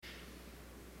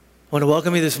I want to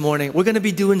welcome you this morning. We're going to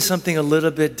be doing something a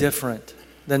little bit different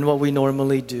than what we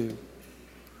normally do.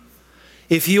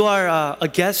 If you are a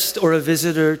guest or a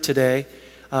visitor today,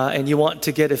 and you want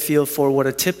to get a feel for what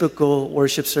a typical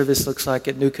worship service looks like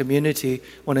at New Community, I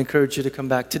want to encourage you to come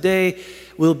back. Today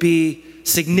will be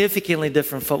significantly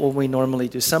different from what we normally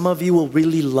do. Some of you will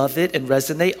really love it and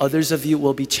resonate. Others of you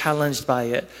will be challenged by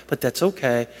it. But that's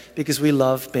okay, because we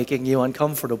love making you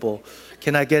uncomfortable.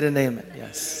 Can I get an amen?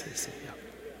 Yes. Yeah.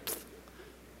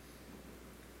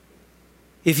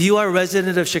 If you are a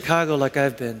resident of Chicago like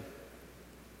I've been,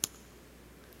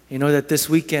 you know that this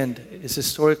weekend is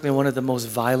historically one of the most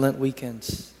violent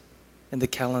weekends in the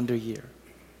calendar year.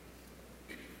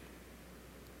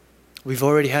 We've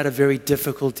already had a very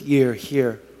difficult year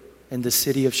here in the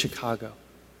city of Chicago.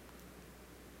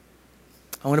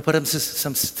 I want to put up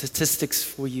some statistics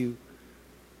for you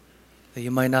that you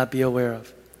might not be aware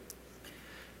of.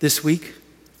 This week,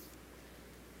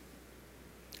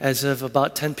 as of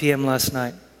about 10 p.m. last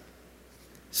night,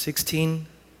 16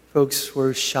 folks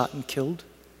were shot and killed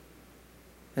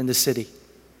in the city.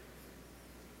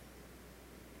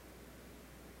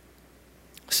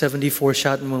 74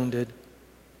 shot and wounded.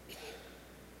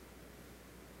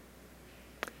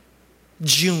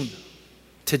 June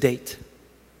to date,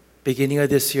 beginning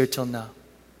of this year till now,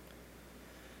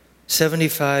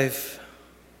 75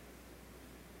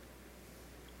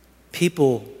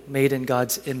 people made in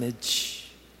God's image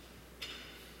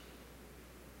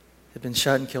have been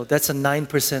shot and killed. That's a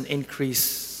 9%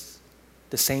 increase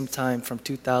the same time from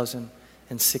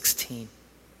 2016.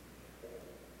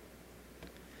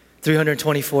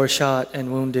 324 shot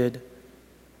and wounded,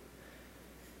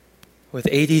 with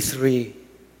 83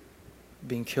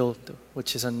 being killed,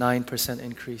 which is a 9%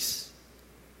 increase.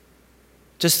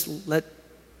 Just let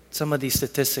some of these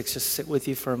statistics just sit with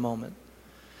you for a moment.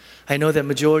 I know that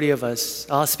majority of us,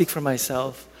 I'll speak for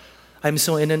myself, I'm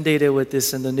so inundated with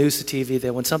this in the news to TV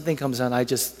that when something comes on, I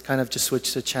just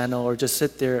switch the channel or just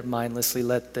sit there mindlessly,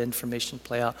 let the information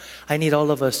play out. I need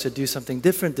all of us to do something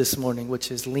different this morning,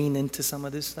 which is lean into some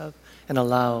of this stuff and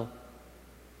allow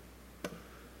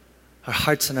our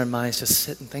hearts and our minds just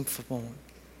sit and think for a moment.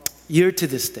 Year to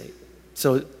this date,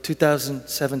 so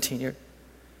 2017 year,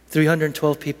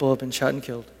 312 people have been shot and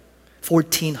killed,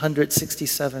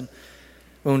 1,467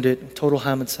 wounded, total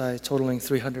homicide totaling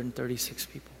 336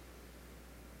 people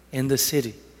in the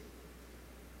city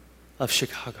of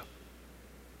Chicago.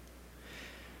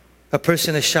 A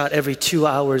person is shot every 2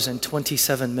 hours and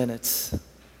 27 minutes.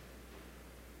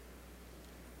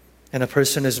 And a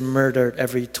person is murdered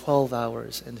every 12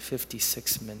 hours and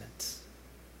 56 minutes.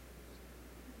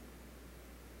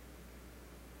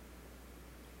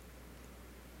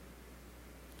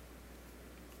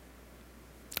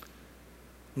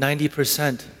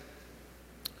 %90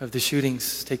 of the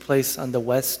shootings take place on the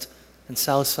west and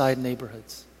south side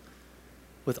neighborhoods,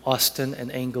 with Austin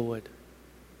and Englewood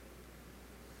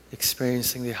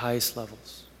experiencing the highest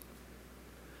levels.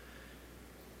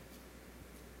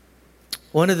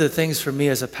 One of the things for me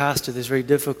as a pastor that's very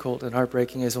difficult and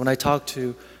heartbreaking is when I talk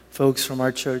to folks from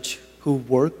our church who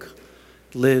work,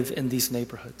 live in these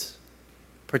neighborhoods,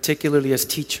 particularly as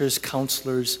teachers,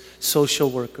 counselors, social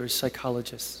workers,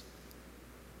 psychologists.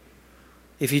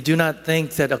 If you do not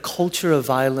think that a culture of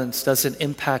violence doesn't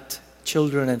impact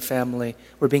children and family,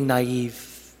 we're being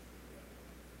naive.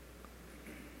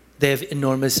 They have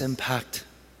enormous impact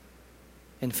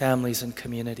in families and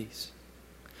communities.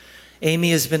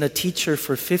 Amy has been a teacher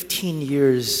for 15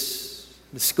 years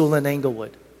in the school in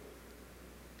Englewood.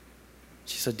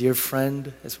 She's a dear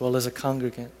friend as well as a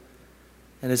congregant.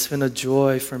 And it's been a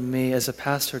joy for me as a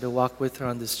pastor to walk with her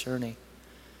on this journey.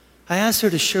 I asked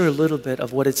her to share a little bit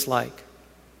of what it's like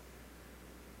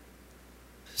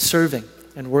serving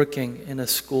and working in a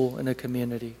school, in a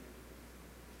community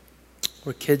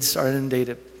where kids are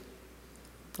inundated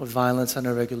with violence on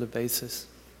a regular basis.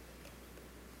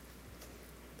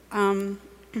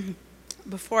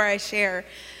 Before I share,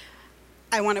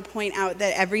 I want to point out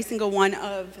that every single one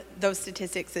of those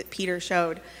statistics that Peter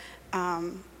showed,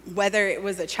 whether it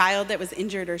was a child that was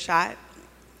injured or shot,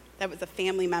 that was a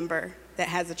family member that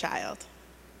has a child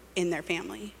in their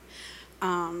family.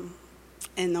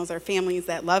 And those are families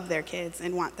that love their kids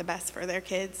and want the best for their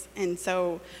kids. And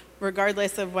so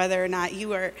regardless of whether or not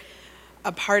you are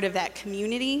a part of that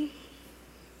community,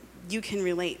 you can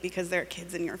relate because there are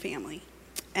kids in your family.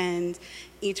 And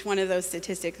each one of those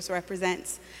statistics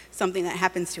represents something that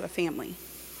happens to a family.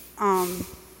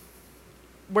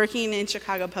 Working in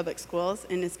Chicago public schools,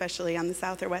 and especially on the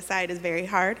south or west side, is very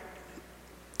hard.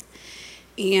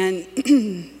 And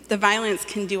the violence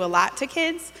can do a lot to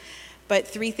kids, but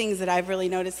three things that I've really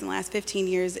noticed in the last 15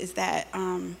 years is that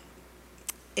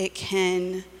it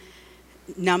can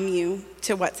numb you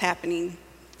to what's happening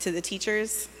to the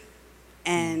teachers,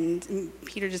 and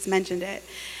Peter just mentioned it,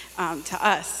 to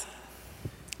us.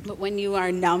 But when you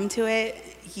are numb to it,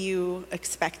 you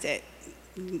expect it.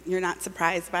 You're not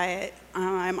surprised by it.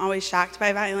 I'm always shocked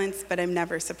by violence, but I'm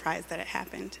never surprised that it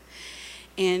happened.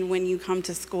 And when you come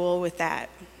to school with that,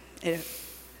 it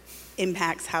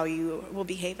impacts how you will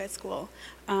behave at school.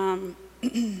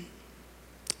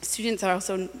 Students are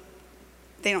also,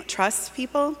 they don't trust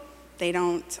people. They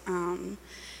don't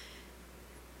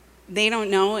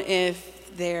know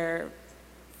if their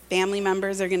family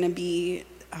members are going to be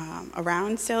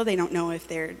around still. They don't know if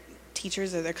their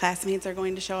teachers or their classmates are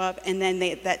going to show up. And then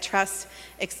that trust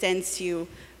extends to,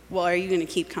 well, are you going to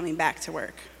keep coming back to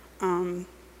work? And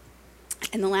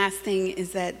the last thing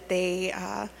is that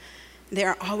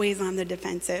they're always on the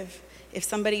defensive. If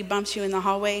somebody bumps you in the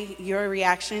hallway, your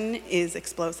reaction is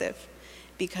explosive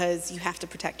because you have to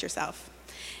protect yourself.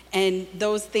 And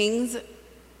those things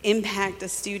impact a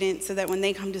student so that when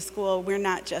they come to school, we're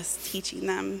not just teaching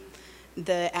them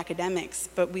the academics,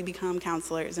 but we become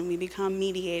counselors and we become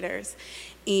mediators.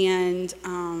 And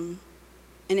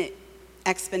it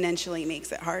exponentially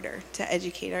makes it harder to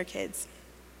educate our kids.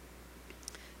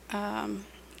 I'm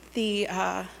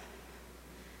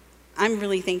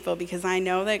really thankful because I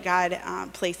know that God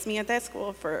placed me at that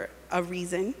school for a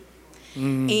reason.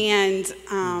 And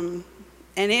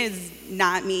it is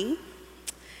not me.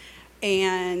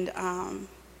 And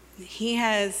he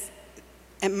has,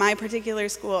 at my particular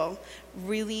school,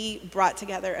 really brought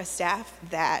together a staff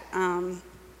that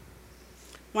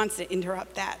wants to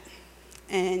interrupt that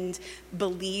and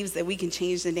believes that we can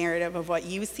change the narrative of what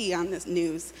you see on this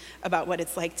news about what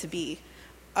it's like to be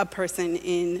a person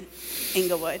in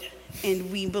Englewood. And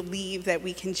we believe that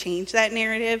we can change that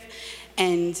narrative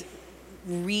and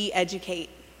re-educate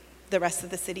the rest of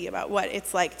the city about what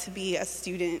it's like to be a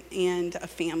student and a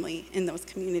family in those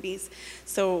communities.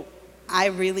 So I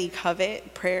really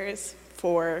covet prayers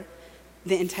for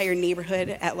the entire neighborhood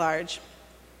at large,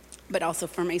 but also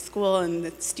for my school and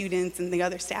the students and the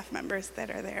other staff members that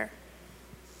are there.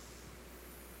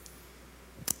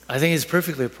 I think it's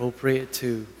perfectly appropriate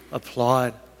to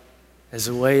applaud as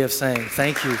a way of saying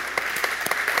thank you.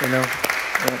 You know?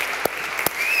 Yeah.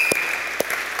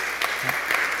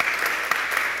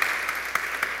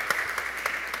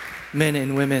 Men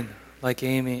and women like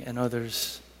Amy and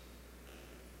others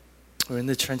who are in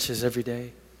the trenches every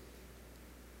day.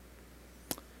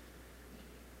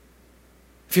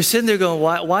 If you're sitting there going,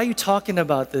 why are you talking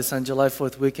about this on July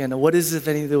 4th weekend? And what does this have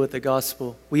anything to do with the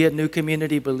gospel? We at New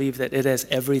Community believe that it has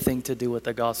everything to do with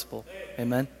the gospel.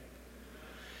 Amen?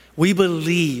 We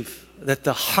believe that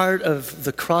the heart of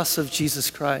the cross of Jesus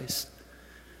Christ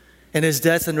and his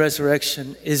death and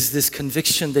resurrection is this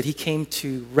conviction that he came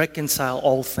to reconcile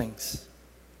all things.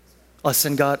 Us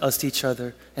and God, us to each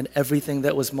other, and everything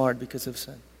that was marred because of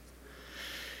sin.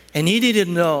 And you need to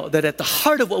know that at the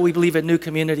heart of what we believe at New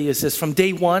Community is this. From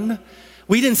day one,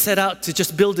 we didn't set out to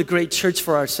just build a great church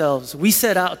for ourselves. We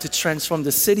set out to transform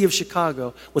the city of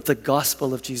Chicago with the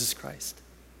gospel of Jesus Christ.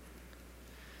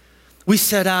 We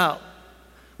set out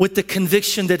with the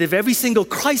conviction that if every single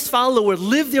Christ follower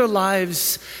lived their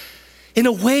lives in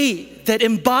a way that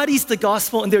embodies the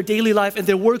gospel in their daily life and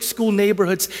their work, school,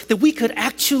 neighborhoods, that we could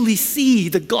actually see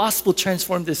the gospel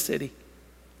transform this city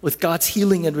with God's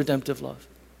healing and redemptive love.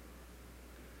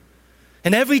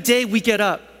 And every day we get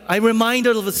up, I remind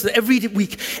all of us that every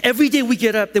day we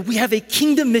get up that we have a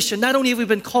kingdom mission. Not only have we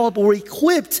been called, but we're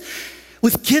equipped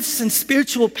with gifts and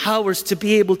spiritual powers to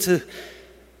be able to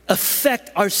affect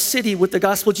our city with the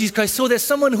gospel of Jesus Christ so that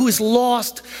someone who is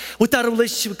lost without a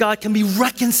relationship with God can be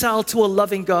reconciled to a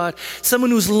loving God.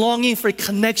 Someone who's longing for a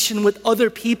connection with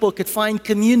other people could find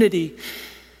community.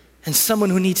 And someone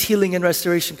who needs healing and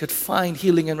restoration could find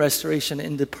healing and restoration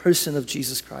in the person of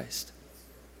Jesus Christ.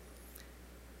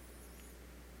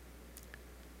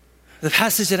 The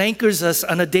passage that anchors us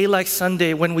on a day like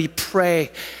Sunday when we pray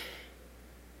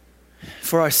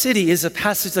for our city is a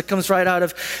passage that comes right out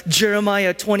of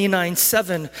Jeremiah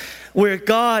 29:7, where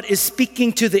God is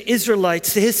speaking to the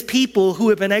Israelites, to his people who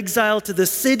have been exiled to the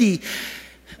city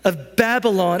of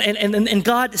Babylon. And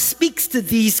God speaks to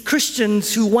these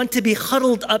Christians who want to be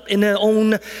huddled up in their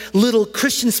own little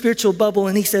Christian spiritual bubble.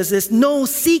 And he says this, "No,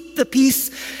 seek the peace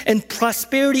and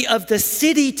prosperity of the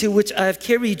city to which I have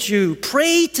carried you.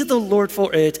 Pray to the Lord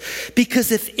for it,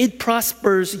 because if it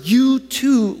prospers, you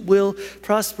too will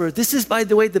prosper." This is, by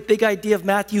the way, the big idea of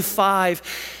Matthew 5,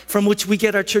 from which we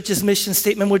get our church's mission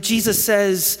statement, where Jesus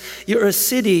says, you're a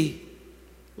city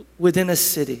within a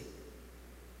city.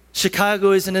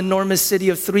 Chicago is an enormous city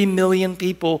of 3 million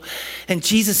people. And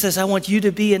Jesus says, I want you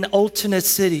to be an alternate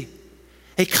city,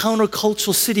 a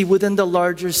countercultural city within the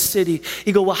larger city.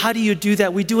 You go, well, how do you do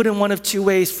that? We do it in one of two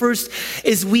ways. First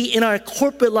is we, in our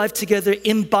corporate life together,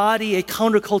 embody a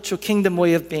countercultural kingdom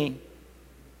way of being.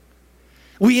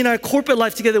 We, in our corporate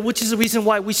life together, which is the reason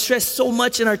why we stress so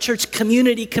much in our church,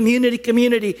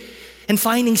 community, and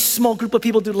finding small group of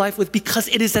people to do life with, because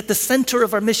it is at the center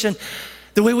of our mission.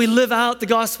 The way we live out the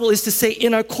gospel is to say,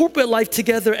 in our corporate life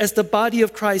together as the body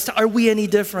of Christ, are we any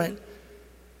different?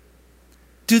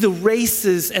 Do the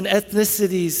races and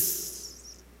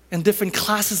ethnicities and different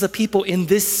classes of people in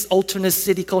this alternate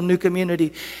city called New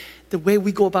Community, the way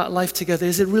we go about life together,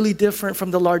 is it really different from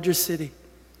the larger city?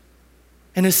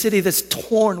 In a city that's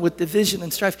torn with division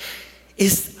and strife,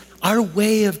 is our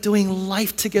way of doing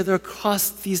life together across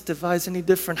these divides any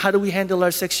different? How do we handle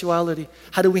our sexuality?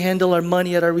 How do we handle our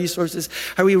money and our resources?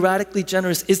 Are we radically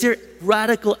generous? Is there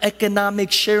radical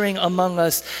economic sharing among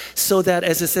us so that,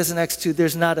 as it says in Acts 2,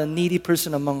 there's not a needy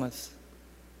person among us?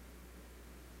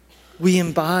 We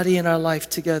embody in our life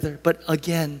together, but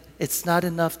again, it's not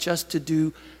enough just to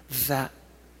do that.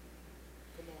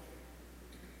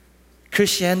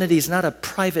 Christianity is not a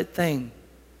private thing.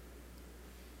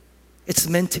 It's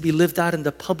meant to be lived out in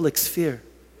the public sphere.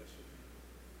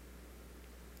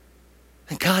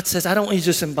 And God says, I don't want you to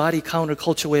just embody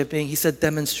counterculture way of being. He said,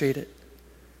 demonstrate it.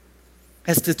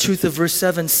 That's the truth of verse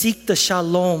 7. Seek the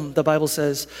shalom, the Bible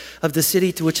says, of the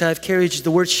city to which I have carried you.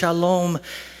 The word shalom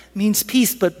means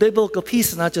peace, but biblical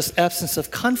peace is not just absence of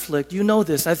conflict. You know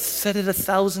this. I've said it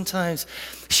 1,000 times.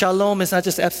 Shalom is not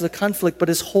just absence of conflict, but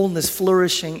is wholeness,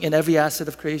 flourishing in every facet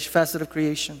of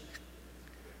creation.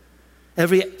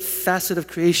 Every facet of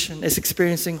creation is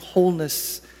experiencing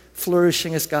wholeness,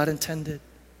 flourishing as God intended.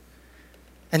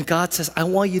 And God says, I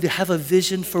want you to have a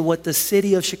vision for what the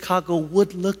city of Chicago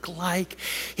would look like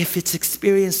if it's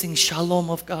experiencing shalom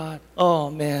of God. Oh,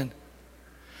 man.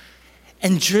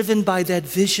 And driven by that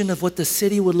vision of what the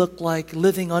city would look like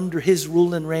living under His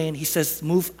rule and reign, He says,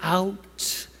 move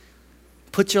out,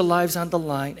 put your lives on the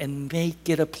line, and make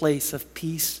it a place of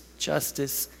peace,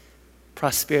 justice,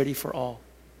 prosperity for all.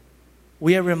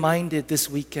 We are reminded this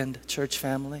weekend, church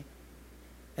family,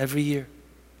 every year,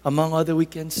 among other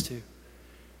weekends too,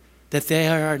 that they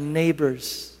are our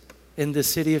neighbors in the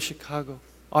city of Chicago.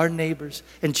 Our neighbors.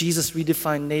 And Jesus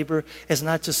redefined neighbor as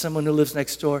not just someone who lives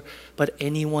next door, but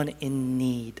anyone in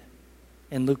need.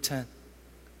 In Luke 10.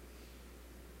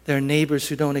 There are neighbors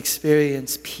who don't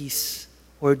experience peace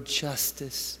or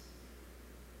justice,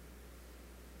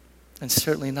 and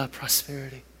certainly not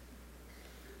prosperity.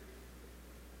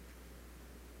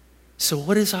 So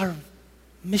what is our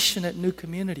mission at New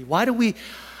Community? Why do we,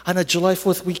 on a July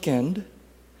 4th weekend,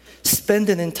 spend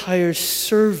an entire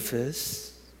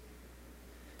service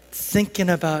thinking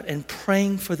about and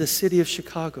praying for the city of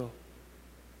Chicago?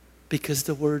 Because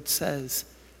the word says,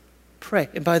 pray.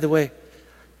 And by the way,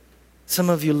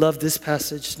 some of you love this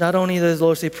passage. Not only does the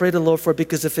Lord say, pray to the Lord for it,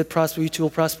 because if it prospers, you too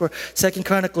will prosper. 2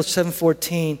 Chronicles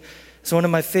 7:14 is one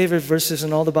of my favorite verses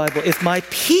in all the Bible. If my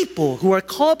people who are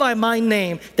called by my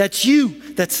name, that's you,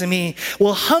 that's me,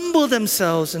 will humble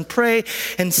themselves and pray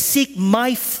and seek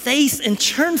my face and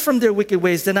turn from their wicked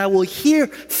ways, then I will hear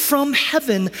from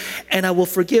heaven and I will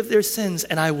forgive their sins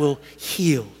and I will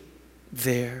heal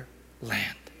their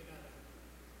land.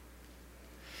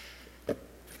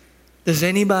 Does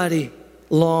anybody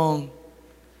long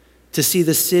to see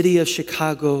the city of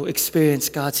Chicago experience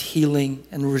God's healing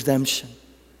and redemption?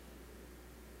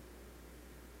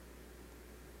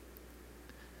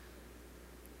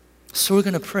 So we're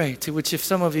going to pray, to which if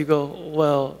some of you go,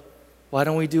 well, why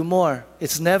don't we do more?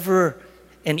 It's never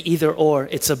an either or,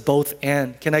 it's a both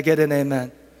and. Can I get an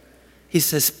amen? He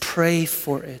says, pray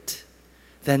for it,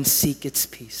 then seek its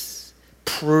peace.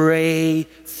 Pray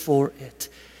for it,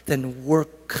 then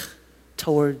work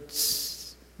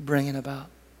towards bringing about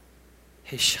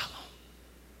His shalom.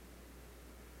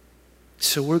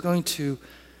 So we're going to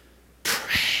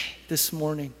pray this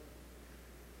morning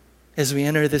as we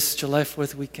enter this July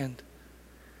 4th weekend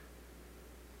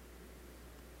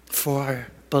for our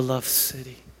beloved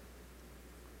city.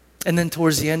 And then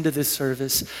towards the end of this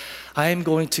service, I am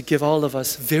going to give all of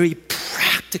us very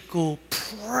practical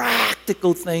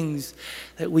things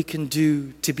that we can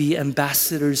do to be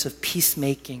ambassadors of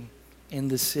peacemaking in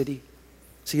the city.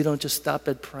 So you don't just stop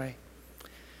at pray.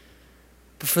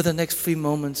 But for the next few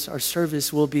moments, our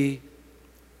service will be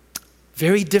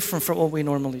very different from what we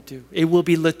normally do. It will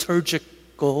be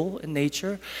liturgical in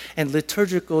nature, and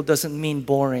liturgical doesn't mean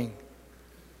boring.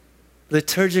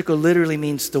 Liturgical literally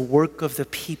means the work of the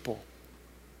people,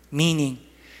 meaning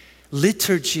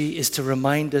Liturgy is to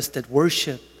remind us that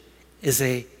worship is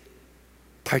a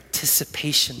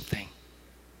participation thing.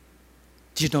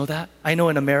 Do you know that? I know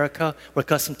in America, we're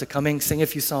accustomed to coming, sing a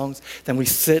few songs, then we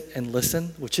sit and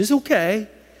listen, which is okay.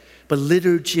 But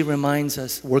liturgy reminds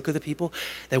us, work of the people,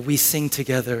 that we sing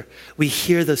together. We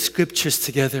hear the scriptures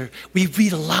together. We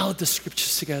read aloud the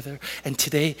scriptures together. And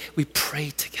today, we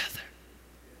pray together.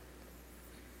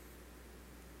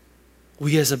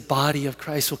 We as a body of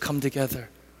Christ will come together.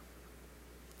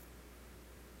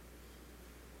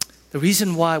 The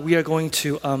reason why we are going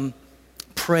to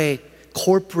pray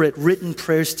corporate written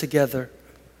prayers together,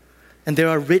 and there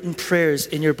are written prayers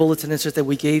in your bulletin insert that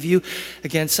we gave you.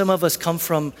 Again, some of us come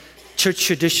from church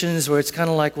traditions where it's kind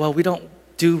of like, well, we don't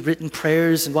do written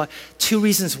prayers. And why? Two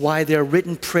reasons why there are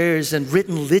written prayers and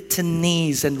written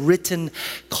litanies and written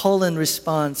call and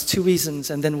response. Two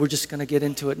reasons, and then we're just going to get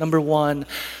into it. Number one,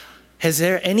 has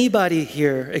there anybody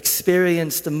here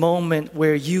experienced a moment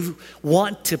where you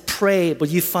want to pray, but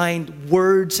you find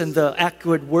words and the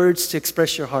accurate words to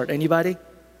express your heart? Anybody?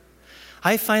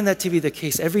 I find that to be the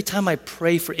case. Every time I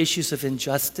pray for issues of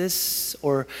injustice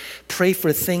or pray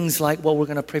for things like what we're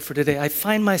going to pray for today, I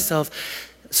find myself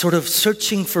sort of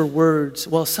searching for words.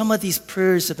 Well, some of these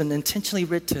prayers have been intentionally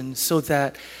written so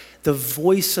that the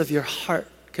voice of your heart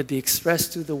could be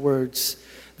expressed through the words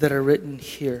that are written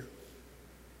here.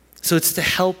 So it's to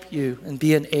help you and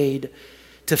be an aid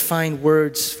to find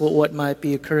words for what might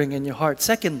be occurring in your heart.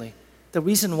 Secondly, the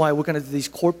reason why we're going to do these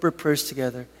corporate prayers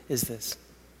together is this.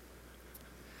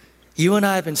 You and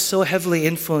I have been so heavily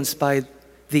influenced by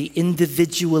the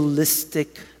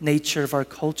individualistic nature of our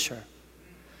culture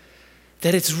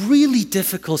that it's really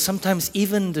difficult, sometimes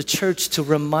even the church, to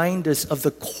remind us of the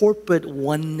corporate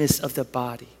oneness of the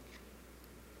body.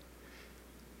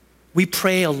 We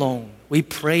pray alone. We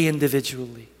pray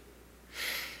individually.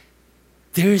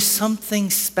 There is something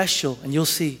special, and you'll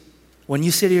see when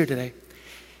you sit here today,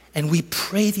 and we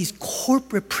pray these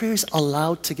corporate prayers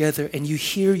aloud together, and you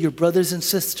hear your brothers and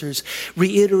sisters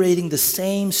reiterating the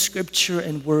same scripture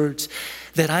and words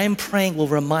that I am praying will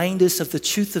remind us of the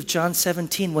truth of John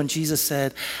 17 when Jesus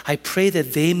said, I pray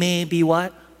that they may be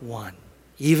what? One,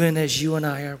 even as you and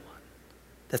I are one,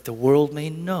 that the world may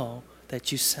know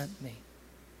that you sent me.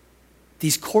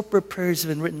 These corporate prayers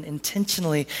have been written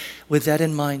intentionally with that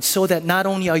in mind, so that not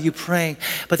only are you praying,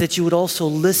 but that you would also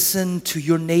listen to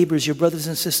your neighbors, your brothers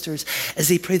and sisters, as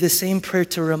they pray the same prayer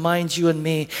to remind you and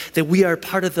me that we are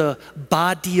part of the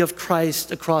body of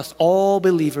Christ across all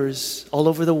believers all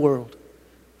over the world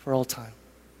for all time.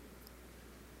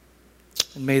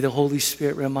 And may the Holy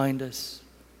Spirit remind us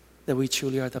that we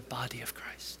truly are the body of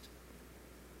Christ,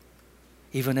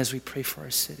 even as we pray for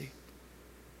our city.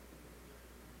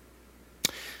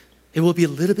 It will be a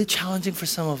little bit challenging for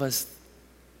some of us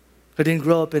who didn't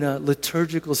grow up in a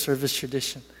liturgical service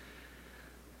tradition.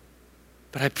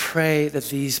 But I pray that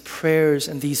these prayers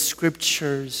and these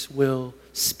scriptures will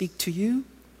speak to you.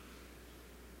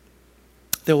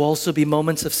 There will also be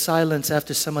moments of silence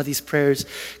after some of these prayers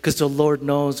because the Lord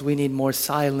knows we need more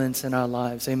silence in our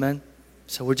lives. Amen?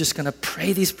 So we're just going to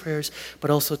pray these prayers, but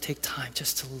also take time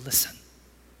just to listen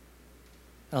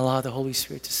and allow the Holy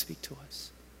Spirit to speak to us.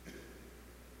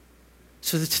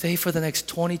 So that today, for the next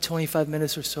 20, 25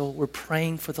 minutes or so, we're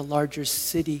praying for the larger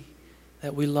city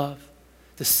that we love,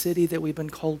 the city that we've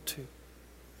been called to,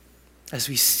 as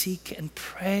we seek and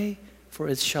pray for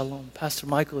its shalom. Pastor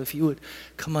Michael, if you would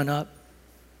come on up.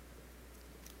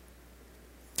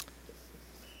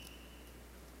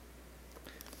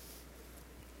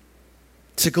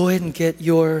 So go ahead and get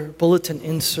your bulletin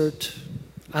insert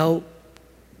out.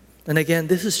 And again,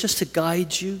 this is just to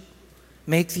guide you.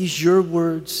 Make these your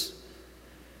words.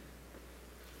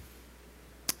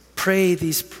 Pray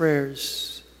these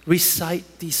prayers,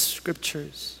 recite these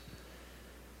scriptures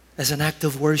as an act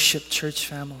of worship, church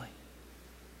family.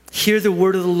 Hear the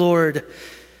word of the Lord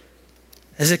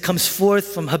as it comes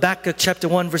forth from Habakkuk chapter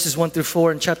 1, verses 1 through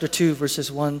 4, and chapter 2,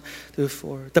 verses 1 through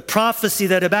 4. The prophecy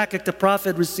that Habakkuk the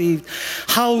prophet received.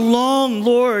 How long,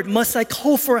 Lord, must I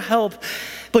call for help,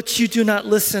 but you do not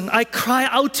listen? I cry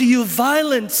out to you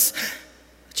violence,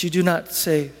 but you do not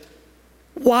save.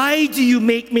 Why do you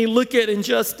make me look at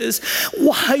injustice?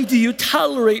 Why do you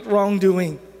tolerate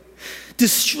wrongdoing?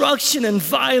 Destruction and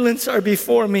violence are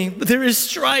before me. There is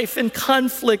strife and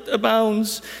conflict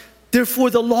abounds. Therefore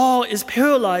the law is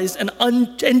paralyzed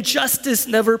and justice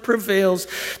never prevails.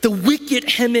 The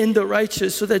wicked hem in the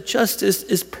righteous so that justice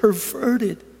is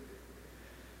perverted.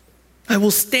 I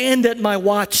will stand at my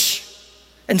watch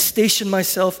and station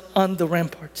myself on the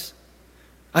ramparts.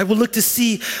 I will look to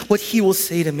see what he will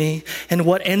say to me and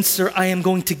what answer I am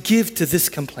going to give to this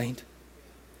complaint.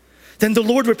 Then the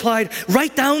Lord replied,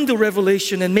 write down the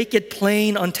revelation and make it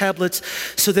plain on tablets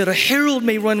so that a herald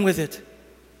may run with it.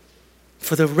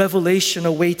 For the revelation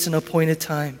awaits an appointed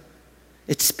time.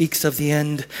 It speaks of the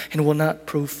end and will not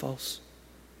prove false.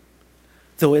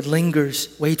 Though it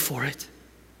lingers, wait for it.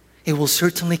 It will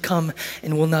certainly come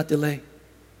and will not delay.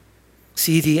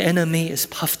 See, the enemy is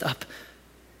puffed up.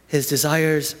 His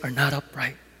desires are not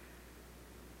upright.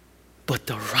 But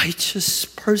the righteous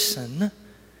person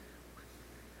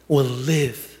will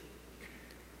live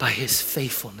by his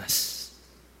faithfulness.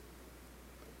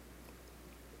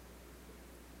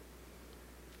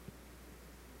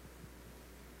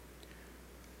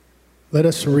 Let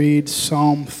us read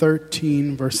Psalm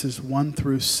 13, verses 1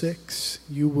 through 6.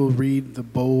 You will read the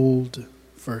bold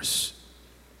verse.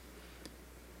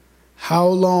 How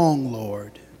long,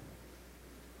 Lord,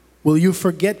 will you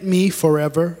forget me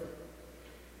forever?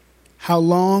 How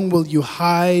long will you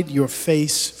hide your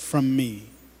face from me?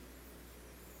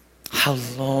 How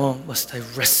long must I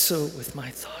wrestle with my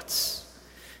thoughts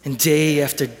and day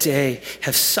after day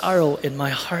have sorrow in my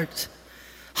heart?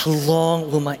 How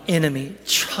long will my enemy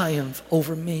triumph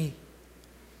over me?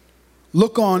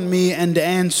 Look on me and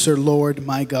answer, Lord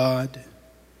my God.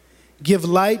 Give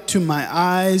light to my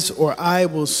eyes, or I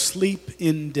will sleep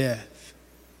in death.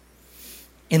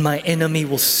 And my enemy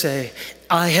will say,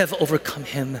 I have overcome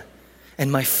him,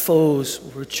 and my foes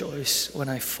will rejoice when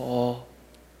I fall.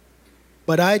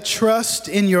 But I trust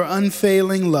in your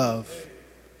unfailing love.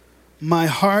 My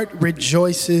heart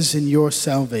rejoices in your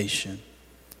salvation.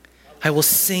 I will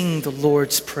sing the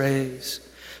Lord's praise,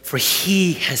 for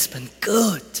he has been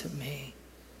good to me.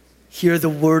 Hear the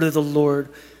word of the Lord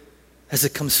as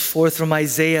it comes forth from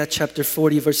Isaiah chapter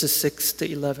 40, verses 6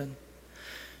 to 11.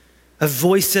 A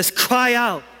voice says, cry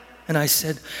out. And I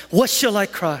said, what shall I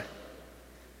cry?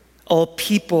 All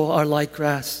people are like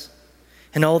grass,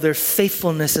 and all their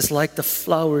faithfulness is like the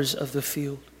flowers of the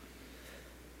field.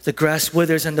 The grass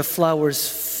withers and the flowers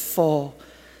fall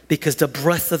because the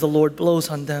breath of the Lord blows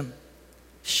on them.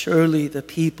 Surely the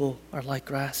people are like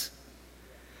grass.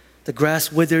 The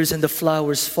grass withers and the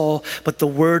flowers fall, but the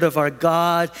word of our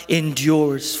God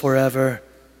endures forever.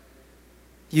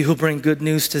 You who bring good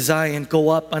news to Zion, go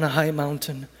up on a high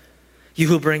mountain. You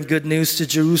who bring good news to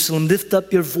Jerusalem, lift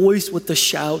up your voice with a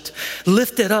shout.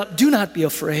 Lift it up, do not be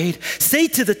afraid. Say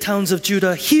to the towns of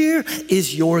Judah, here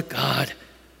is your God.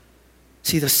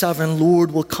 See, the sovereign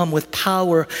Lord will come with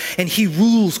power, and he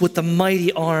rules with a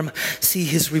mighty arm. See,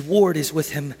 his reward is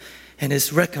with him, and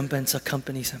his recompense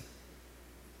accompanies him.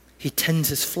 He tends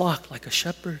his flock like a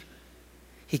shepherd.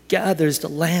 He gathers the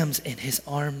lambs in his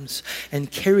arms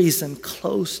and carries them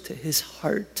close to his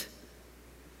heart.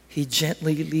 He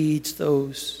gently leads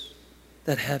those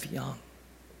that have young.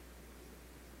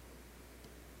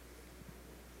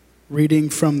 Reading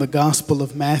from the Gospel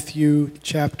of Matthew,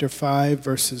 chapter 5,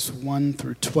 verses 1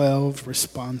 through 12,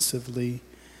 responsively.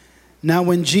 Now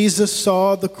when Jesus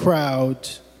saw the crowd,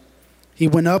 he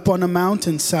went up on a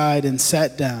mountainside and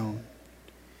sat down.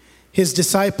 His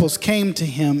disciples came to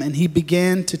him, and he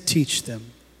began to teach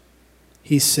them.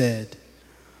 He said,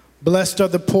 blessed are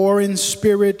the poor in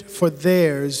spirit, for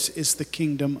theirs is the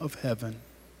kingdom of heaven.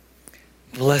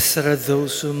 Blessed are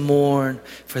those who mourn,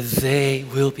 for they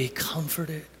will be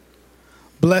comforted.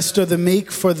 Blessed are the meek,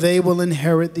 for they will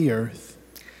inherit the earth.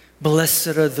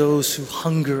 Blessed are those who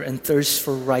hunger and thirst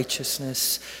for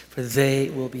righteousness, for they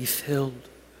will be filled.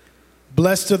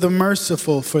 Blessed are the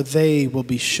merciful, for they will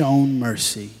be shown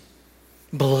mercy.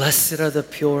 Blessed are the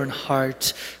pure in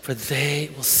heart, for they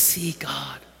will see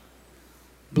God.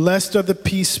 Blessed are the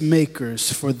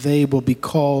peacemakers, for they will be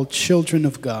called children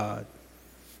of God.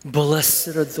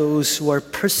 Blessed are those who are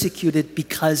persecuted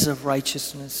because of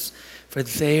righteousness, for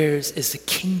theirs is the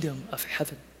kingdom of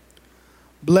heaven.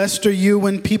 Blessed are you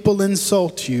when people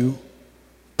insult you,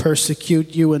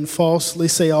 persecute you, and falsely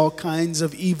say all kinds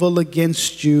of evil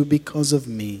against you because of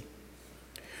me.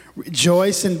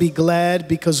 Rejoice and be glad,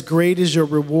 because great is your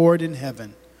reward in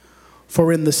heaven.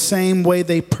 For in the same way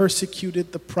they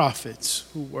persecuted the prophets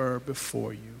who were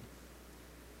before you.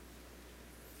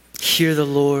 Hear the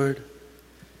Lord.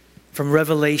 From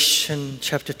Revelation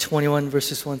chapter 21,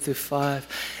 verses 1 through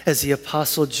 5, as the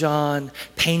Apostle John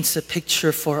paints a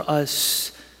picture for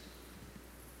us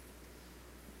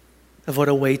of what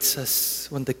awaits us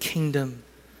when the kingdom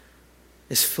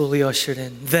is fully ushered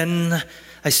in. Then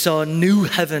I saw a new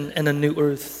heaven and a new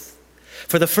earth.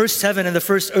 For the first heaven and the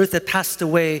first earth had passed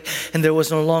away, and there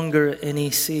was no longer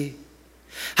any sea.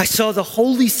 I saw the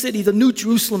holy city, the new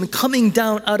Jerusalem, coming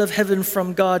down out of heaven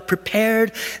from God,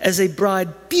 prepared as a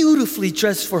bride, beautifully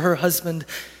dressed for her husband.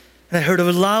 And I heard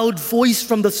a loud voice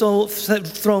from the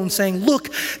throne saying, "Look,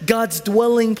 God's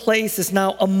dwelling place is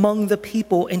now among the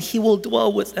people, and he will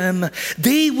dwell with them.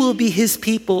 They will be his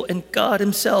people, and God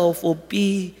himself will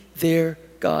be their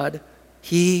God.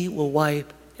 He will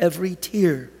wipe every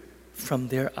tear from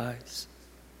their eyes.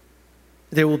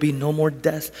 There will be no more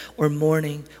death or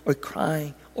mourning or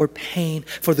crying or pain,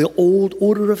 for the old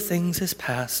order of things has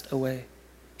passed away."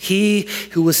 He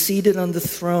who was seated on the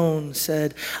throne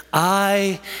said,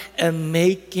 "I am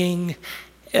making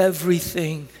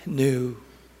everything new."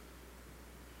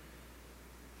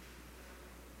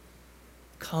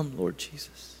 Come, Lord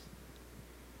Jesus.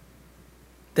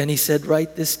 Then he said,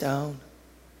 "Write this down,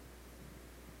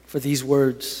 for these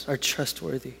words are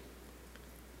trustworthy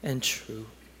and true."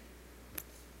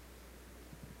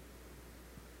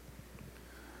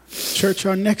 Church,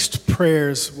 our next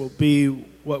prayers will be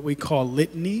what we call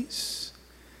litanies.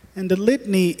 And a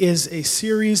litany is a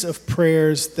series of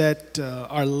prayers that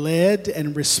are led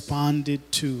and responded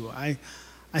to. I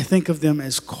think of them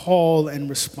as call and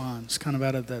response, kind of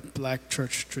out of that black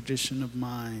church tradition of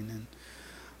mine.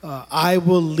 And I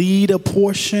will lead a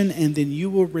portion, and then you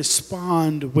will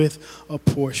respond with a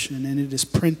portion, and it is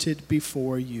printed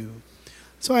before you.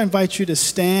 So I invite you to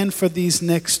stand for these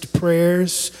next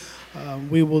prayers.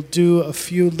 We will do a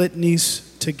few litanies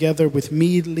together with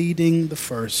me leading the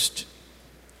first.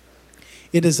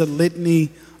 It is a litany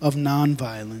of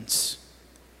nonviolence.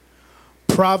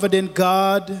 Provident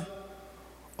God,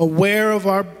 aware of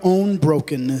our own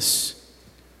brokenness,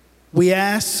 we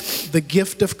ask the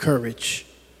gift of courage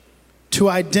to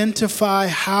identify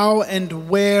how and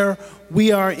where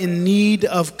we are in need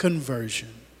of conversion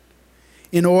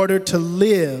in order to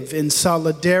live in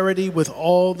solidarity with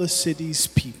all the city's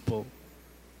people.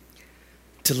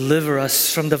 Deliver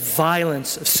us from the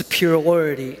violence of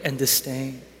superiority and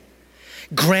disdain.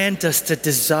 Grant us the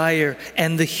desire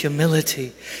and the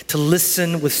humility to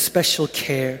listen with special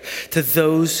care to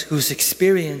those whose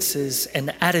experiences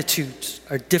and attitudes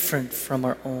are different from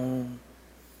our own.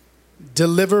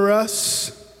 Deliver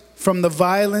us from the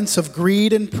violence of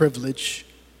greed and privilege.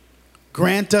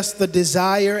 Grant us the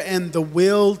desire and the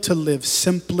will to live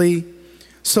simply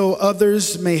so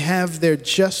others may have their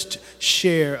just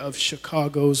share of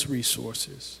Chicago's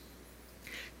resources.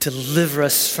 Deliver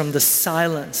us from the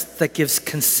silence that gives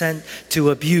consent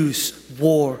to abuse,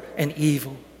 war, and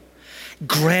evil.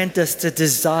 Grant us the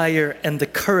desire and the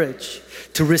courage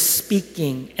to risk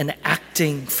speaking and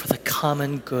acting for the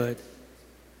common good.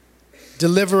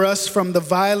 Deliver us from the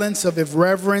violence of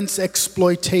irreverence,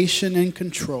 exploitation, and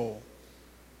control.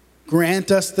 Grant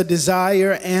us the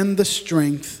desire and the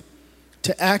strength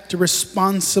to act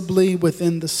responsibly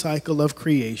within the cycle of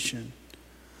creation.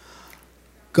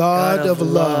 God of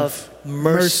love,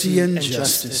 mercy, and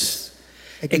justice,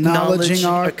 acknowledging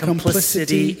our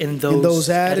complicity in those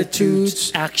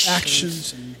attitudes,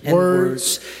 actions, and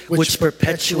words which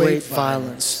perpetuate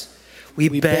violence, we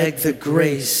beg the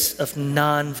grace of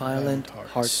nonviolent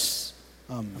hearts.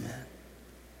 Amen.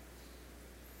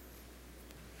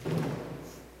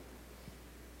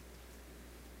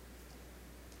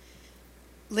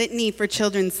 Litany for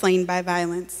children slain by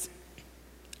violence.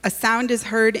 A sound is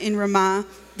heard in Ramah,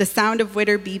 the sound of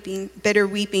bitter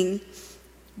weeping.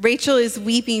 Rachel is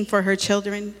weeping for her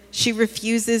children. She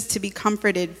refuses to be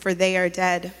comforted, for they are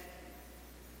dead.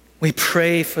 We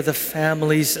pray for the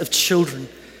families of children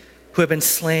who have been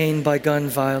slain by gun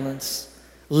violence,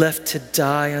 left to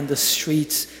die on the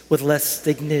streets with less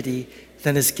dignity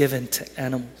than is given to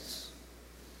animals.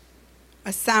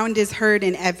 A sound is heard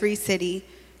in every city.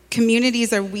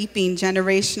 Communities are weeping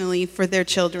generationally for their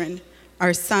children,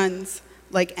 our sons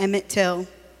like Emmett Till,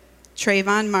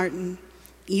 Trayvon Martin,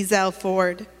 Ezell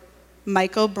Ford,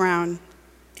 Michael Brown,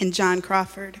 and John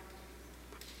Crawford.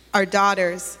 Our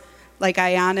daughters like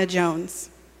Ayanna Jones,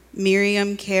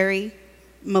 Miriam Carey,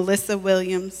 Melissa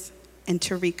Williams, and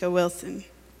Tarika Wilson.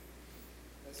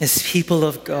 As people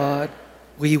of God,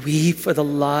 we weep for the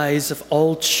lives of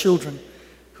all children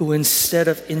who, instead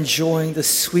of enjoying the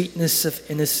sweetness of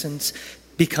innocence,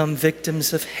 become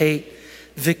victims of hate,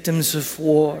 victims of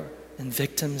war, and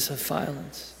victims of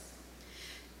violence.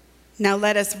 Now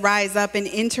let us rise up and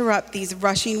interrupt these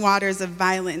rushing waters of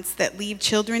violence that leave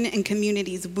children and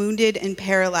communities wounded and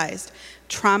paralyzed,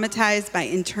 traumatized by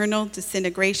internal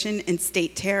disintegration and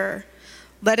state terror.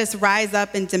 Let us rise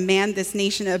up and demand this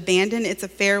nation abandon its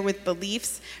affair with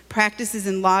beliefs, practices,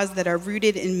 and laws that are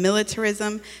rooted in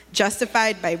militarism,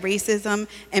 justified by racism,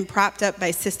 and propped up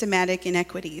by systematic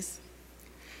inequities.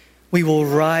 We will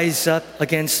rise up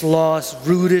against laws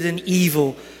rooted in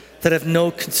evil that have no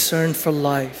concern for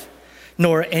life,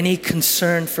 nor any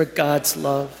concern for God's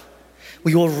love.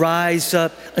 We will rise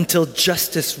up until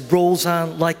justice rolls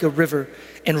on like a river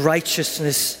and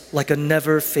righteousness like a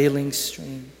never-failing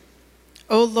stream.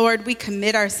 Oh Lord, we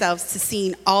commit ourselves to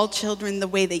seeing all children the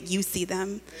way that you see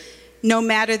them. No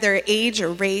matter their age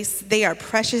or race, they are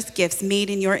precious gifts made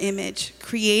in your image,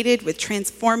 created with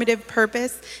transformative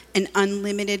purpose and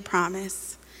unlimited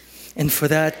promise. And for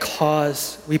that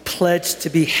cause, we pledge to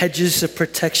be hedges of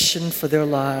protection for their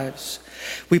lives.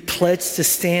 We pledge to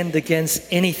stand against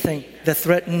anything that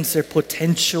threatens their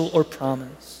potential or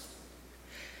promise.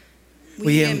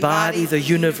 We embody the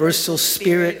universal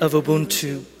spirit of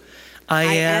Ubuntu. I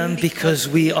am because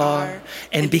we are,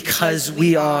 and because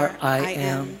we are, I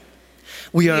am.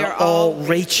 We are all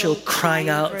Rachel crying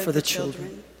out for the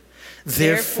children.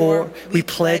 Therefore, we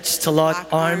pledge to lock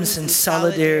arms in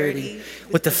solidarity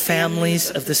with the families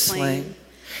of the slain.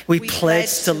 We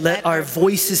pledge to let our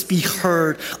voices be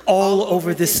heard all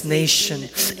over this nation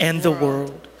and the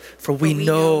world, for we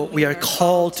know we are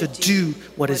called to do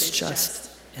what is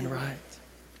just and right.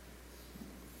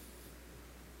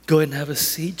 Go ahead and have a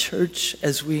seat, church,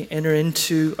 as we enter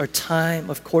into our time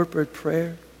of corporate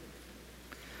prayer.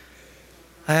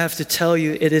 I have to tell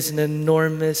you, it is an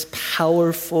enormous,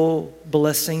 powerful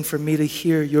blessing for me to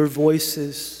hear your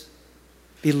voices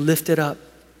be lifted up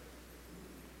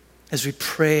as we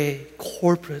pray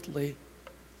corporately.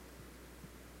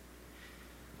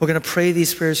 We're going to pray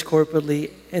these prayers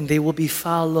corporately, and they will be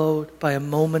followed by a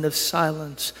moment of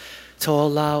silence to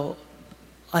allow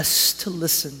us to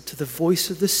listen to the voice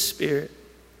of the Spirit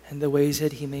and the ways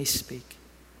that He may speak.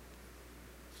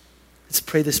 Let's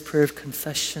pray this prayer of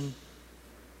confession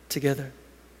together.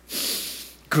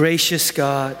 Gracious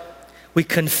God, we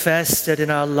confess that in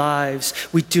our lives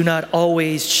we do not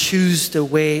always choose the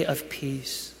way of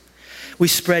peace. We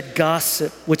spread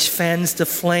gossip which fans the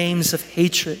flames of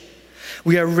hatred.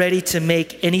 We are ready to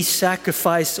make any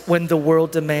sacrifice when the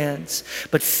world demands,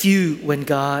 but few when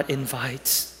God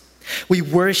invites. We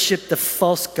worship the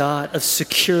false god of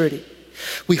security.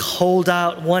 We hold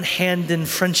out one hand in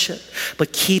friendship,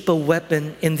 but keep a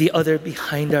weapon in the other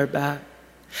behind our back.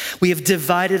 We have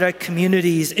divided our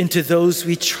communities into those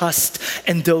we trust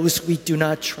and those we do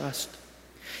not trust.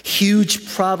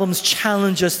 Huge problems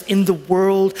challenge us in the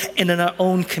world and in our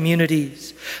own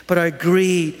communities, but our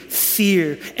greed,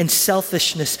 fear, and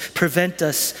selfishness prevent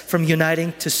us from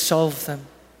uniting to solve them.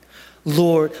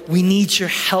 Lord, we need your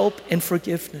help and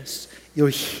forgiveness, your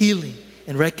healing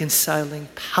and reconciling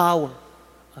power.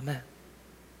 Amen.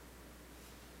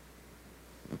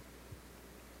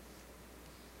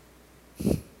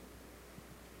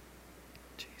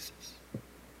 Jesus.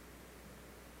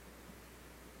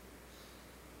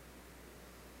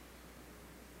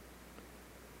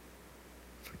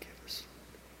 Forgive us.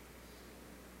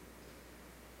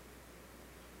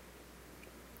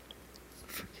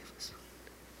 Forgive us.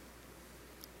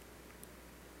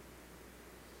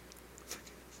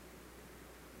 Forgive us.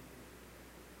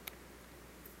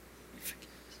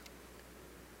 Forgive us.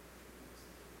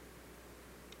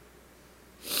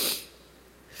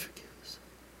 Forgive us.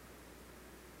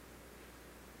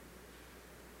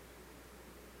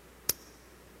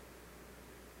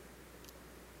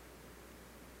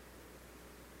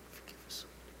 Forgive us.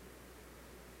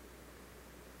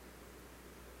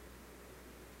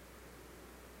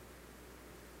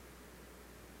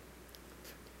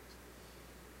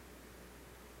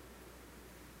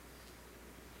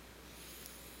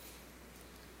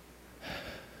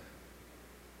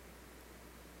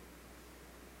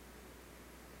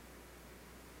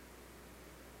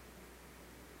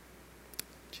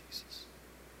 Jesus.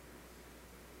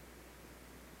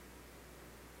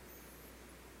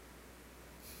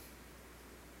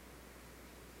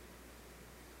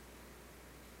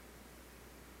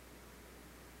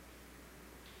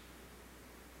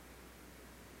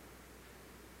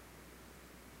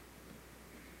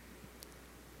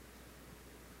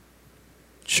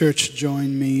 Church,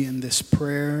 join me in this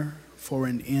prayer for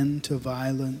an end to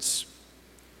violence.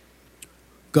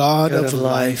 God of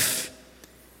life,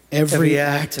 every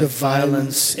act of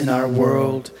violence in our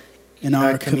world, in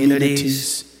our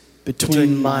communities,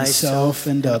 between myself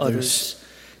and others,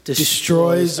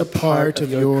 destroys a part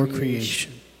of your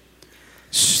creation.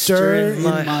 Stir in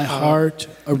my heart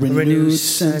a renewed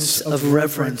sense of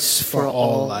reverence for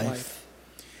all life.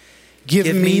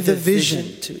 Give me the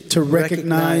vision to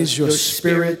recognize your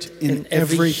spirit in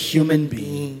every human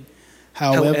being,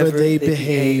 however they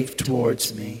behave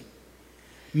towards me.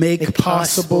 Make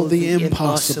possible the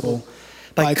impossible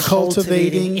by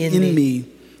cultivating in me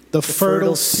the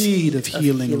fertile seed of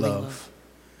healing love.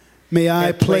 May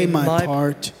I play my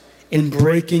part in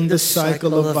breaking the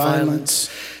cycle of violence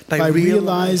by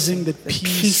realizing that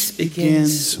peace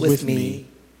begins with me.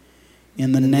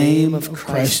 In the name of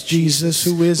Christ Jesus,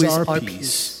 who is our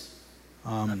peace.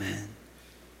 Amen.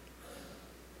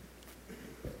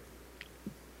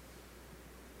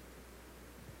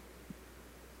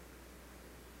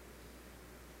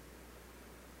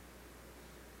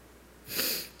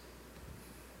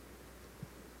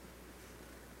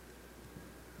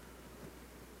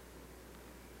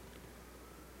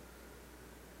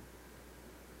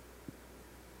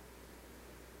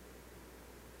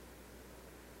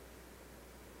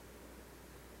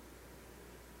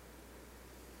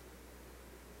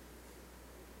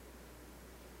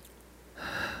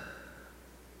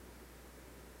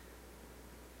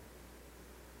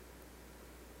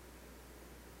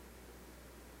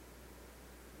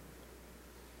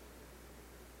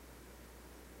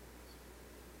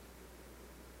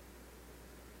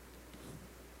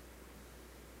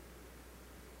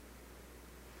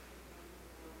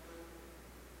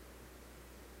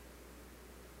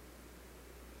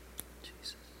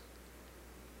 Jesus.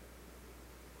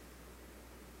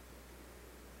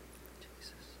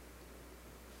 Jesus.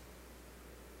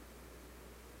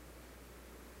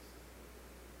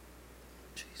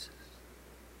 Jesus.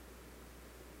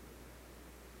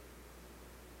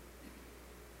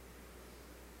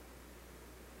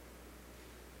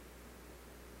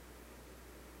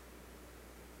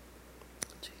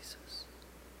 Jesus.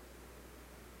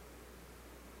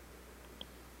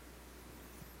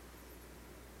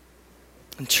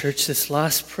 And church, this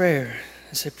last prayer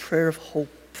is a prayer of hope.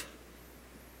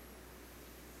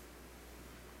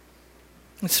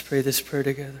 Let's pray this prayer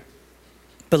together.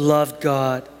 Beloved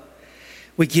God,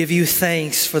 we give you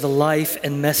thanks for the life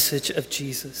and message of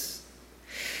Jesus.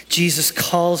 Jesus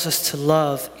calls us to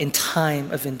love in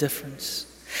time of indifference,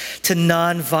 to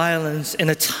nonviolence in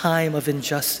a time of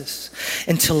injustice,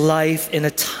 and to life in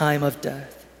a time of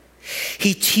death.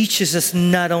 He teaches us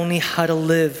not only how to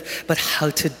live, but how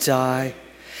to die,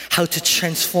 how to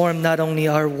transform not only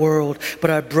our world, but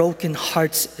our broken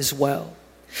hearts as well.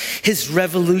 His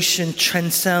revolution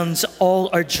transcends all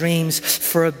our dreams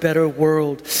for a better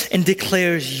world and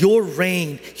declares your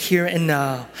reign here and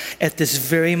now at this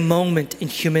very moment in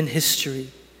human history.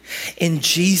 In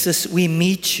Jesus, we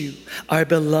meet you, our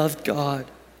beloved God.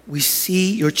 We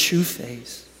see your true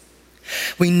face.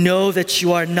 We know that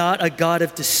you are not a God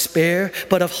of despair,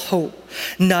 but of hope.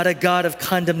 Not a God of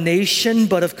condemnation,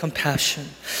 but of compassion.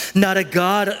 Not a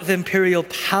God of imperial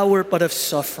power, but of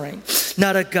suffering.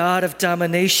 Not a God of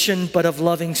domination, but of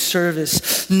loving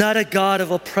service. Not a God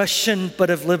of oppression, but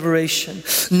of liberation.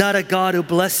 Not a God who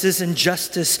blesses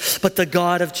injustice, but the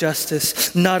God of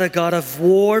justice. Not a God of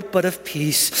war, but of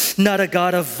peace. Not a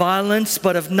God of violence,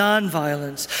 but of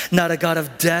nonviolence. Not a God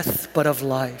of death, but of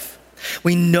life.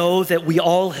 We know that we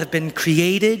all have been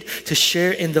created to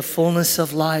share in the fullness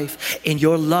of life, in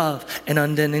your love and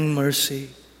unending mercy.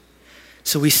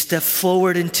 So we step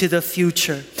forward into the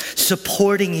future,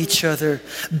 supporting each other,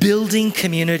 building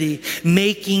community,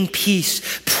 making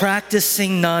peace,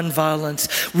 practicing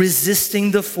nonviolence,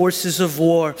 resisting the forces of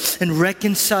war, and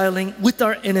reconciling with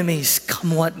our enemies,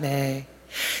 come what may.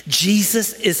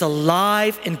 Jesus is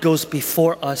alive and goes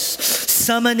before us,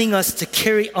 summoning us to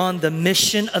carry on the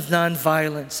mission of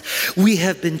nonviolence. We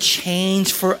have been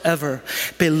changed forever.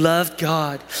 Beloved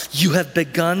God, you have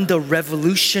begun the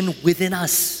revolution within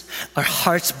us. Our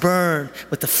hearts burn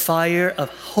with the fire of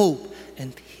hope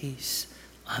and peace.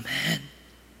 Amen.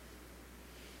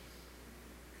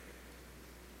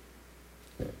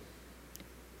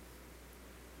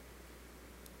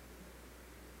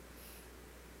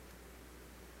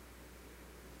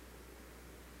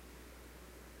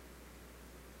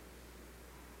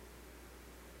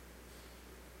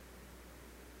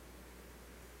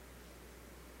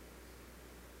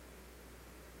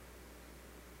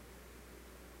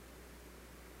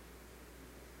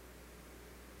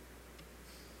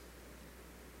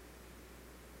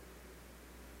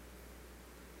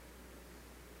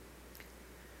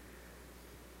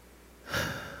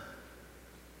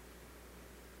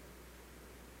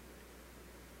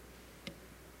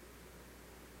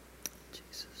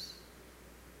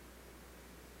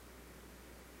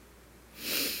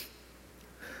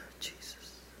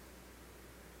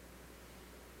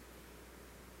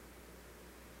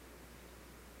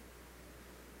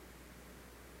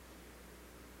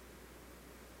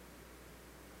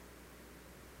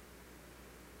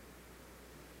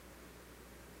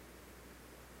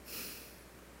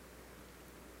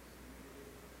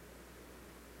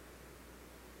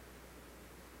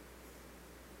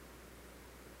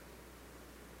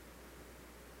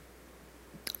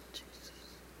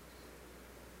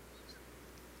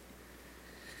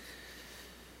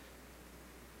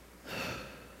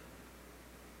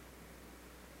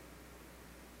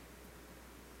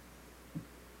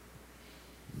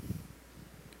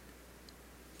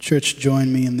 Church,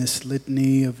 join me in this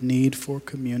litany of need for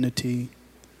community.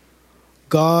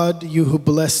 God, you who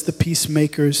bless the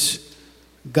peacemakers,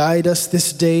 guide us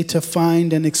this day to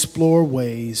find and explore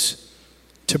ways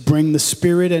to bring the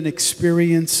spirit and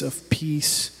experience of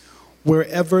peace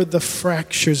wherever the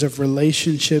fractures of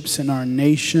relationships in our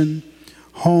nation,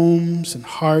 homes, and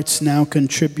hearts now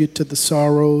contribute to the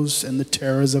sorrows and the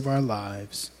terrors of our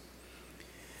lives.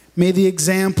 May the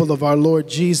example of our Lord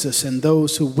Jesus and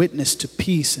those who witness to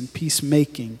peace and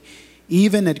peacemaking,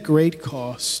 even at great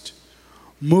cost,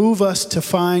 move us to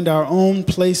find our own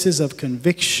places of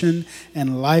conviction and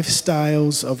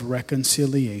lifestyles of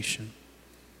reconciliation.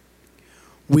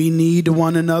 We need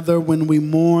one another when we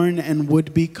mourn and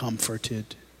would be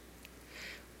comforted.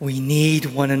 We need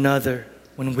one another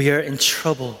when we are in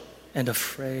trouble and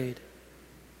afraid.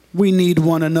 We need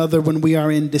one another when we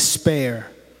are in despair,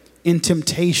 in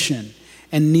temptation,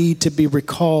 and need to be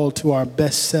recalled to our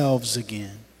best selves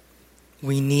again.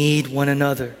 We need one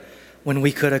another when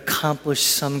we could accomplish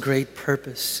some great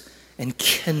purpose and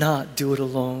cannot do it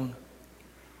alone.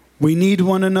 We need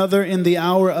one another in the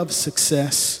hour of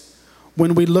success,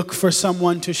 when we look for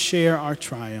someone to share our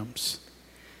triumphs.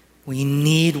 We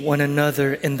need one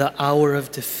another in the hour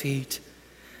of defeat,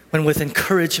 when with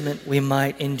encouragement we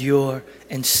might endure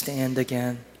and stand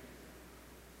again.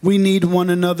 We need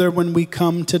one another when we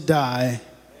come to die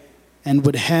and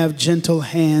would have gentle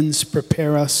hands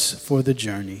prepare us for the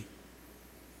journey.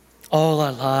 All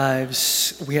our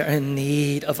lives, we are in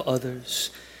need of others,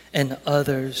 and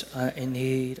others are in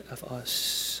need of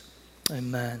us.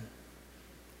 Amen.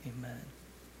 Amen.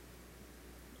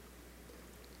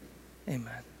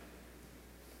 Amen.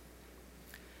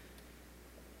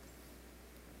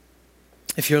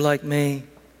 If you're like me,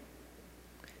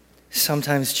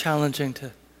 sometimes challenging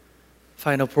to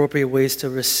find appropriate ways to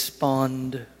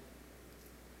respond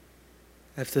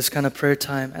at this kind of prayer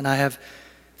time. And I have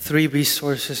 3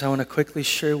 resources I want to quickly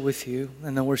share with you,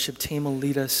 and the worship team will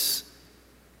lead us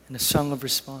in a song of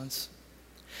response.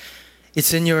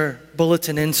 It's in your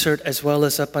bulletin insert as well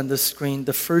as up on the screen.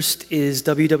 The first is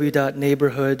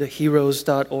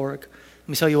www.neighborhoodheroes.org. Let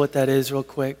me tell you what that is real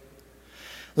quick.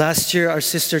 Last year, our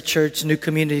sister church, New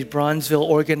Community Bronzeville,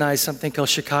 organized something called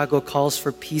Chicago Calls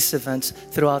for Peace events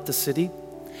throughout the city.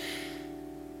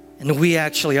 And we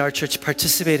actually, our church,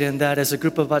 participated in that as a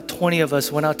group of about 20 of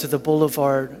us went out to the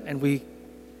boulevard and we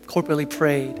corporately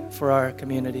prayed for our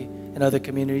community and other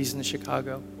communities in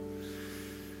Chicago.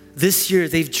 This year,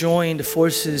 they've joined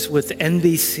forces with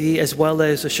NBC as well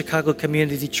as the Chicago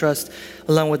Community Trust,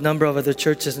 along with a number of other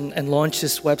churches, and launched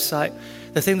this website.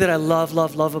 The thing that I love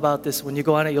about this, when you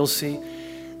go on it, you'll see,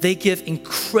 they give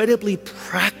incredibly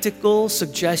practical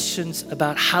suggestions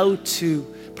about how to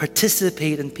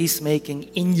participate in peacemaking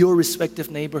in your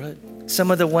respective neighborhood.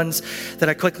 Some of the ones that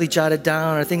I quickly jotted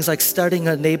down are things like starting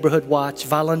a neighborhood watch,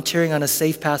 volunteering on a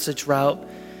safe passage route,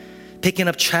 picking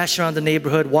up trash around the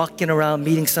neighborhood, walking around,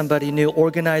 meeting somebody new,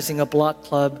 organizing a block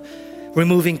club,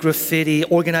 removing graffiti,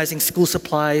 organizing school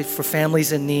supply for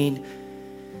families in need,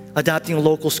 adopting a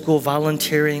local school,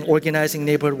 volunteering, organizing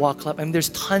neighborhood walk club. I mean, there's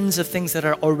tons of things that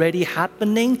are already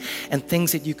happening and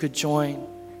things that you could join.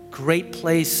 Great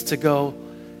place to go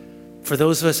for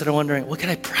those of us that are wondering, what can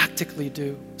I practically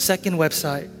do? Second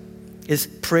website is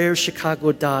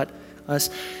prayerchicago.us.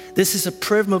 This is a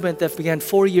prayer movement that began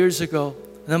 4 years ago.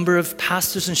 A number of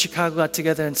pastors in Chicago got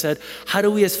together and said, how do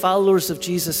we as followers of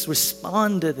Jesus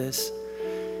respond to this?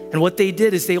 And what they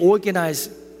did is they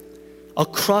organized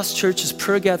across churches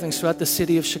prayer gatherings throughout the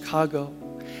city of Chicago.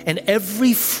 And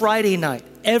every Friday night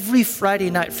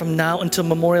from now until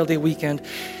Memorial Day weekend,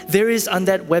 there is on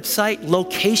that website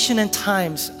location and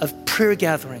times of prayer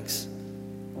gatherings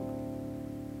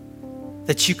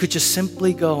that you could just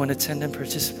simply go and attend and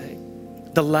participate.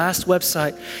 The last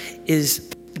website is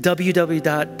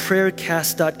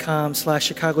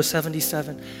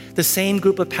www.prayercast.com/Chicago77. The same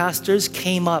group of pastors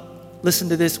came up, listen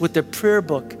to this, with their prayer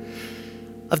book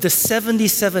of the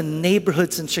 77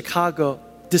 neighborhoods in Chicago,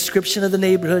 description of the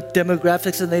neighborhood,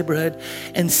 demographics of the neighborhood,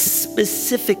 and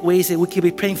specific ways that we could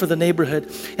be praying for the neighborhood.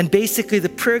 And basically the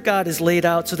prayer guide is laid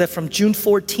out so that from June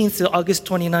 14th to August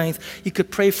 29th, you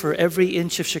could pray for every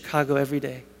inch of Chicago every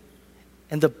day.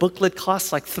 And the booklet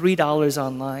costs like $3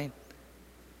 online.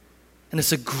 And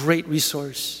it's a great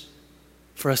resource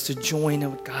for us to join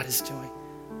in what God is doing.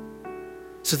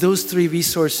 So those 3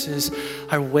 resources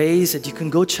are ways that you can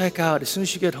go check out as soon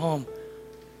as you get home,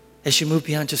 as you move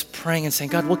beyond just praying and saying,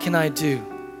 God, what can I do,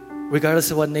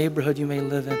 regardless of what neighborhood you may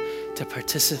live in, to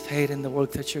participate in the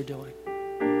work that you're doing.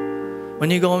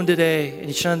 When you go home today and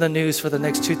you turn on the news for the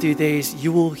next 2-3 days,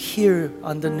 you will hear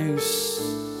on the news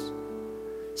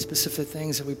specific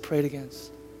things that we prayed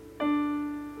against.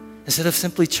 Instead of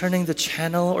simply turning the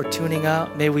channel or tuning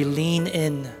out, may we lean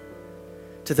in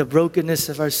to the brokenness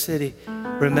of our city,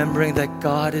 remembering that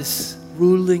God is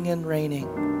ruling and reigning,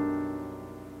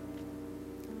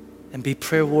 and be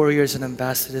prayer warriors and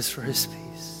ambassadors for His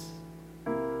peace.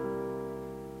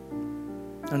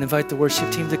 And invite the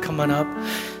worship team to come on up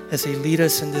as they lead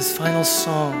us in this final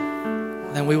song.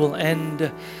 And then we will end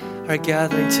our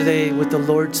gathering today with the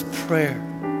Lord's Prayer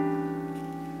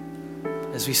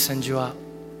as we send you out.